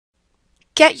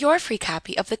Get your free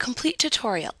copy of the complete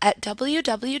tutorial at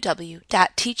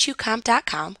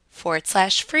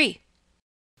www.teachucomp.com/free.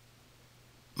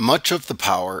 Much of the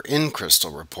power in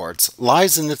Crystal Reports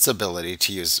lies in its ability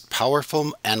to use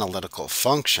powerful analytical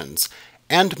functions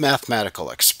and mathematical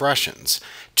expressions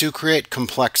to create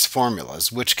complex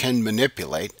formulas which can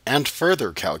manipulate and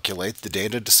further calculate the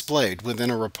data displayed within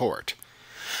a report.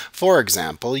 For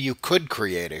example, you could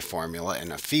create a formula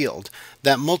in a field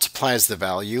that multiplies the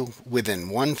value within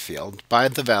one field by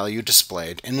the value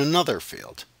displayed in another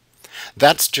field.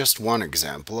 That's just one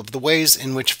example of the ways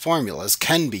in which formulas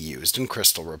can be used in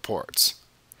Crystal Reports.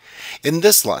 In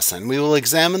this lesson, we will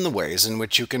examine the ways in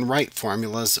which you can write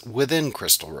formulas within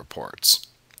Crystal Reports.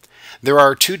 There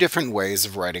are two different ways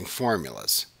of writing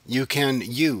formulas. You can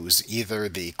use either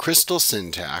the Crystal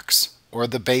syntax or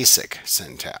the basic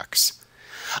syntax.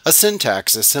 A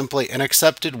syntax is simply an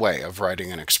accepted way of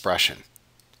writing an expression.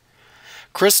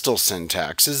 Crystal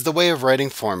syntax is the way of writing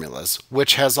formulas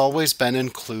which has always been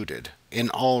included in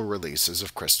all releases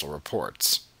of Crystal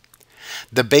Reports.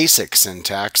 The basic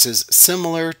syntax is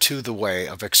similar to the way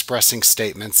of expressing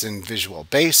statements in Visual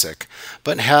Basic,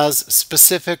 but has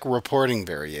specific reporting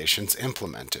variations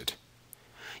implemented.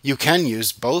 You can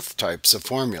use both types of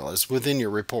formulas within your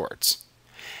reports.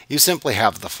 You simply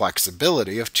have the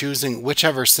flexibility of choosing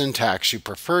whichever syntax you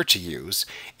prefer to use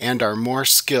and are more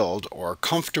skilled or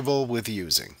comfortable with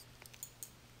using.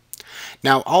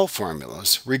 Now, all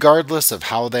formulas, regardless of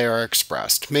how they are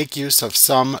expressed, make use of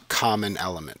some common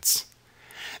elements.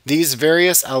 These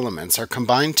various elements are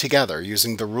combined together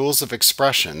using the rules of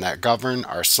expression that govern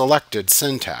our selected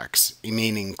syntax,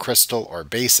 meaning Crystal or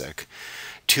Basic,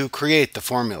 to create the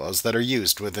formulas that are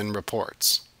used within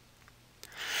reports.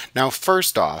 Now,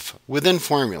 first off, within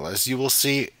formulas you will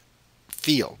see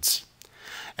fields,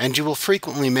 and you will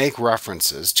frequently make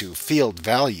references to field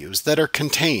values that are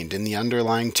contained in the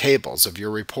underlying tables of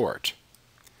your report.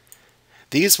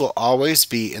 These will always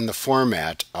be in the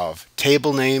format of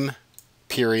table name,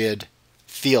 period,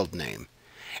 field name,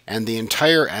 and the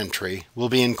entire entry will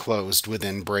be enclosed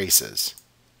within braces.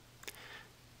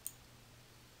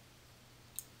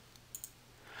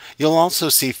 You'll also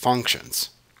see functions.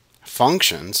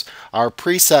 Functions are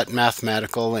preset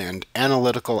mathematical and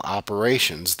analytical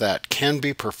operations that can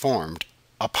be performed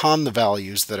upon the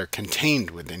values that are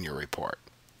contained within your report.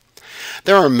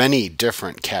 There are many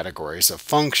different categories of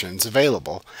functions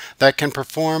available that can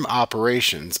perform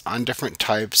operations on different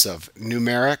types of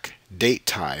numeric,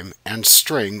 datetime, and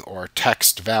string or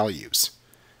text values.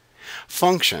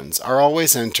 Functions are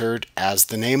always entered as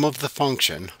the name of the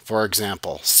function, for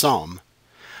example, sum,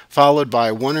 followed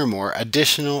by one or more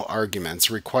additional arguments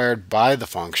required by the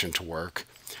function to work,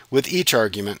 with each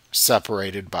argument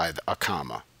separated by a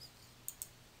comma.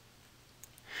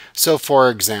 So, for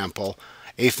example,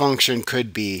 a function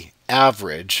could be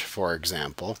average, for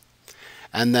example,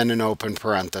 and then an open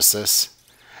parenthesis,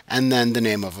 and then the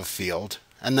name of a field,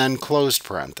 and then closed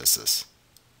parenthesis.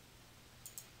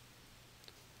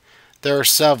 There are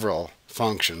several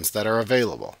functions that are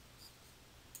available.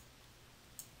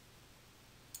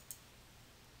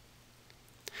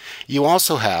 You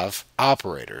also have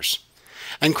operators,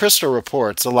 and Crystal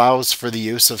Reports allows for the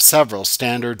use of several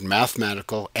standard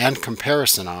mathematical and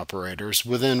comparison operators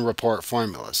within report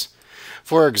formulas.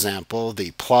 For example,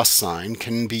 the plus sign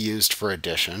can be used for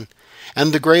addition,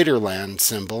 and the greater than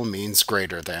symbol means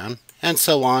greater than, and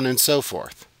so on and so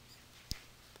forth.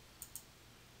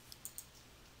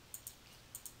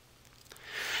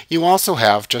 You also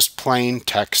have just plain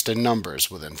text and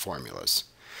numbers within formulas.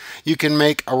 You can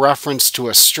make a reference to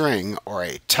a string or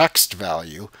a text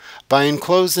value by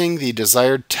enclosing the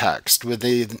desired text with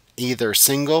either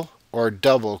single or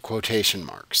double quotation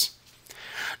marks.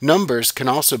 Numbers can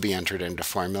also be entered into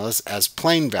formulas as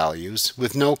plain values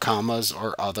with no commas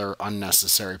or other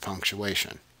unnecessary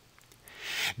punctuation.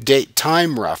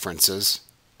 Date-time references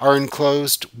are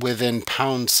enclosed within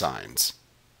pound signs.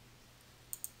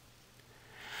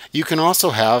 You can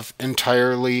also have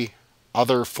entirely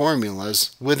other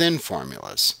formulas within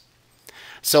formulas.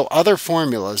 So other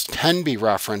formulas can be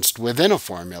referenced within a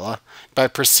formula by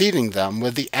preceding them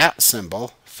with the @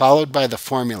 symbol followed by the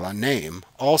formula name,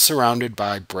 all surrounded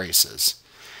by braces.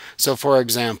 So for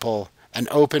example, an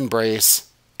open brace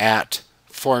 @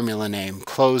 formula name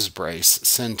close brace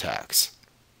syntax.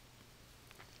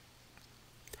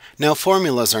 Now,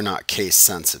 formulas are not case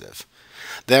sensitive.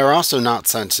 They are also not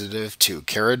sensitive to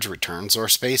carriage returns or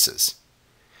spaces.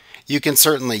 You can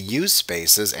certainly use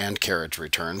spaces and carriage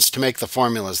returns to make the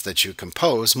formulas that you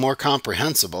compose more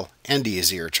comprehensible and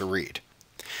easier to read,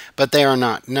 but they are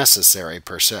not necessary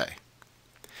per se.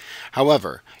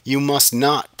 However, you must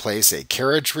not place a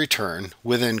carriage return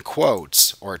within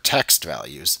quotes or text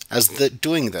values, as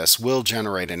doing this will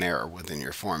generate an error within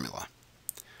your formula.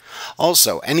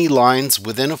 Also, any lines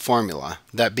within a formula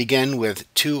that begin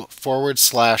with two /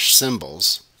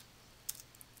 symbols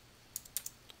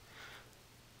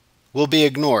will be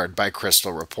ignored by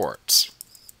Crystal Reports.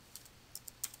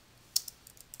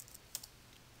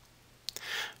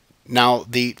 Now,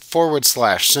 the /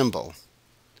 symbol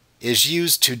is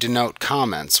used to denote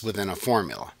comments within a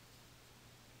formula.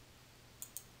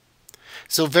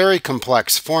 So very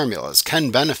complex formulas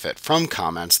can benefit from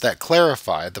comments that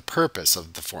clarify the purpose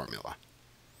of the formula.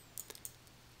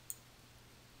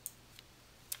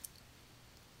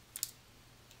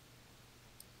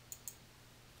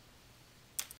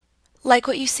 Like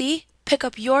what you see? Pick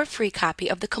up your free copy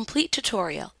of the complete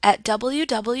tutorial at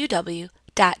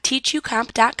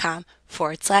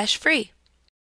www.teachucomp.com/free.